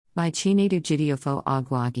By Chinedu Jidiofo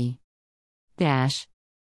Ogwagi.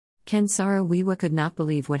 Ken Saro-Wiwa could not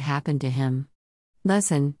believe what happened to him.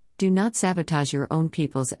 Lesson: do not sabotage your own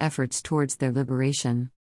people's efforts towards their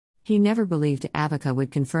liberation. He never believed Abacha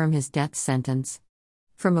would confirm his death sentence.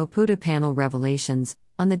 From Oputa Panel Revelations,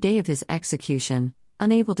 on the day of his execution,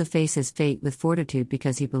 unable to face his fate with fortitude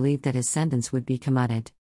because he believed that his sentence would be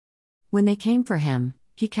commuted. When they came for him,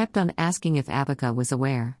 he kept on asking if Abacha was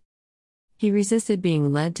aware. He resisted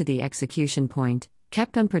being led to the execution point,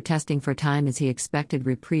 kept on protesting for time as he expected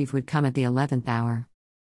reprieve would come at the 11th hour.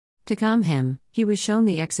 To calm him, he was shown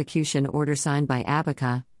the execution order signed by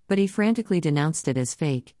Abacha, but he frantically denounced it as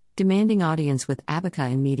fake, demanding audience with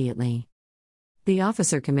Abacha immediately. The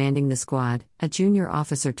officer commanding the squad, a junior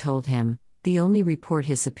officer, told him the only report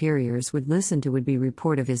his superiors would listen to would be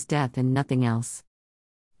report of his death and nothing else.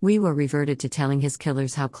 Wiwa reverted to telling his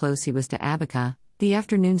killers how close he was to Abacha, the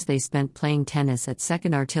afternoons they spent playing tennis at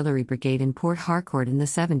 2nd Artillery Brigade in Port Harcourt in the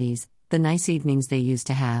 70s, the nice evenings they used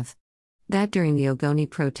to have. That during the Ogoni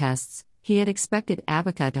protests, he had expected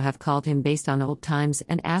Abacha to have called him based on old times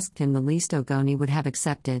and asked him the least Ogoni would have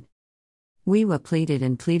accepted. Wiwa pleaded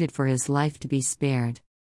and pleaded for his life to be spared.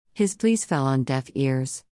 His pleas fell on deaf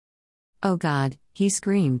ears. "Oh God," he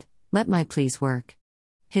screamed, "let my pleas work."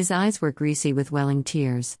 His eyes were greasy with welling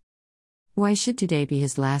tears. Why should today be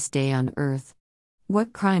his last day on earth?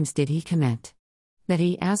 What crimes did he commit? That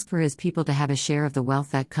he asked for his people to have a share of the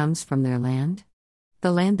wealth that comes from their land?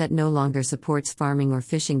 The land that no longer supports farming or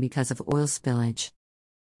fishing because of oil spillage.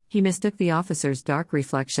 He mistook the officer's dark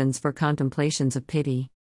reflections for contemplations of pity.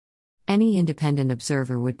 Any independent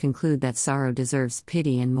observer would conclude that Saro deserves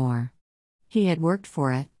pity and more. He had worked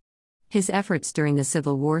for it. His efforts during the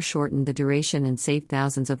Civil War shortened the duration and saved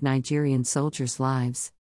thousands of Nigerian soldiers'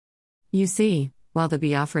 lives. You see, while the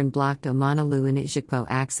Biafran blocked Omanolu and Ijikpo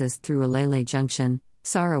axis through Alele Junction,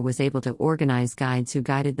 Saro was able to organize guides who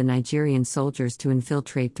guided the Nigerian soldiers to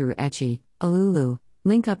infiltrate through Echi, Alulu,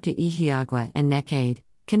 link up to Ihiagwa and Nekade,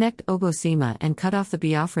 connect Obosima and cut off the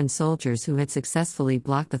Biafran soldiers who had successfully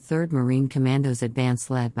blocked the 3rd Marine Commando's advance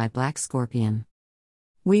led by Black Scorpion.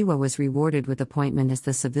 Wiwa was rewarded with appointment as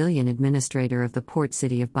the civilian administrator of the port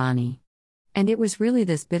city of Bani. And it was really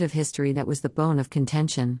this bit of history that was the bone of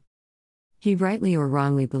contention. He rightly or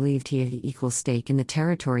wrongly believed he had equal stake in the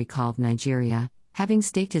territory called Nigeria, having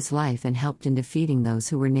staked his life and helped in defeating those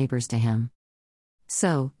who were neighbors to him.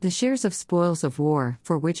 So, the shares of spoils of war,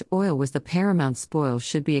 for which oil was the paramount spoil,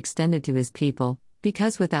 should be extended to his people,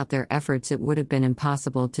 because without their efforts it would have been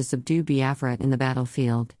impossible to subdue Biafra in the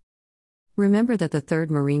battlefield. Remember that the 3rd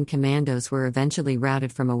Marine Commandos were eventually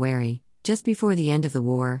routed from Owerri, just before the end of the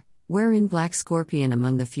war, wherein Black Scorpion,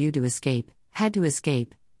 among the few to escape, had to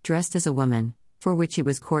escape, dressed as a woman, for which he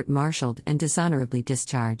was court-martialed and dishonorably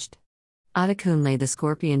discharged. Adekunle the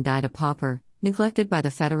Scorpion died a pauper, neglected by the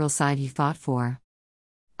federal side he fought for.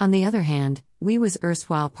 On the other hand, Wiwa's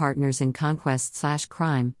erstwhile partners in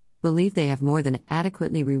conquest/crime believe they have more than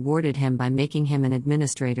adequately rewarded him by making him an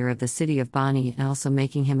administrator of the city of Bani and also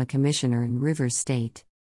making him a commissioner in Rivers State.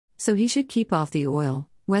 So he should keep off the oil,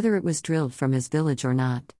 whether it was drilled from his village or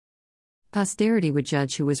not. Posterity would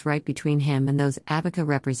judge who was right between him and those Abacha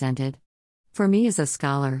represented. For me as a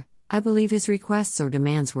scholar, I believe his requests or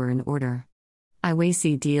demands were in order. I weigh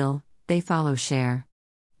see deal, they follow share.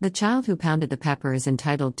 The child who pounded the pepper is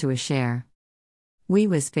entitled to a share.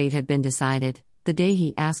 Wiwa's fate had been decided the day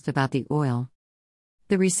he asked about the oil.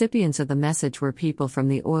 The recipients of the message were people from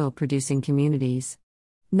the oil-producing communities.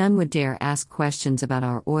 None would dare ask questions about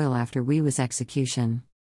our oil after Wiwa's execution.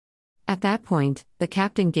 At that point, the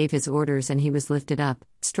captain gave his orders and he was lifted up,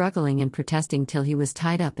 struggling and protesting till he was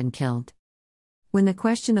tied up and killed. When the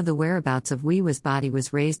question of the whereabouts of Wiwa's body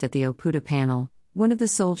was raised at the Oputa panel, one of the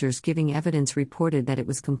soldiers giving evidence reported that it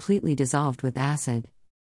was completely dissolved with acid.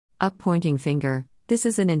 Up pointing finger, this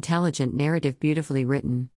is an intelligent narrative beautifully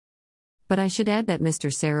written. But I should add that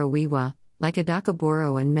Mr. Saro-Wiwa, like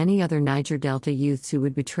Adakaboro and many other Niger Delta youths who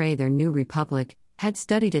would betray their new republic, had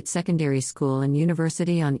studied at secondary school and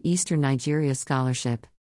university on Eastern Nigeria scholarship.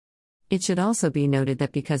 It should also be noted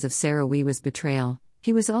that because of Saro-Wiwa's betrayal,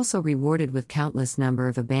 he was also rewarded with countless number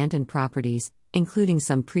of abandoned properties, including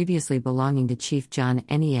some previously belonging to Chief John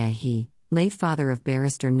Eniahi, late father of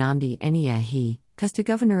Barrister Nnamdi Eniahi,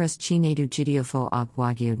 Governor Chinedu Jidiofo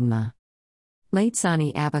Ogwagiodunma. Late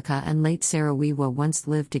Sani Abacha and late Saro-Wiwa once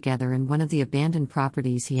lived together in one of the abandoned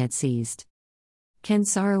properties he had seized. Ken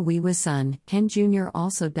Saro-Wiwa's son, Ken Jr.,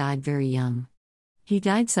 also died very young. He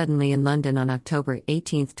died suddenly in London on October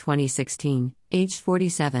 18, 2016, aged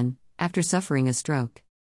 47, after suffering a stroke.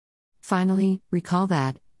 Finally, recall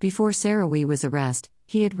that, before Saro-Wiwa's arrest,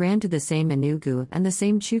 He had ran to the same Enugu and the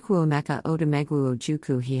same Chukwuemeka Odumegwu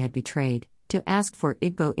Ojukwu he had betrayed, to ask for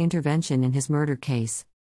Igbo intervention in his murder case.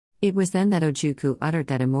 It was then that Ojukwu uttered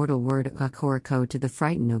that immortal word Okoroko to the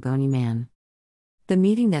frightened Ogoni man. The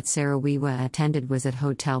meeting that Saro-Wiwa attended was at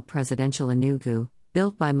Hotel Presidential Enugu,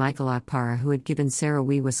 built by Michael Okpara, who had given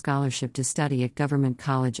Saro-Wiwa scholarship to study at Government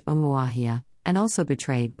College Umuahia, and also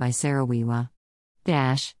betrayed by Saro-Wiwa.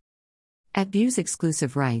 At View's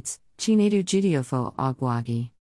exclusive rights, Chinedu Jidiofo Ogwagi.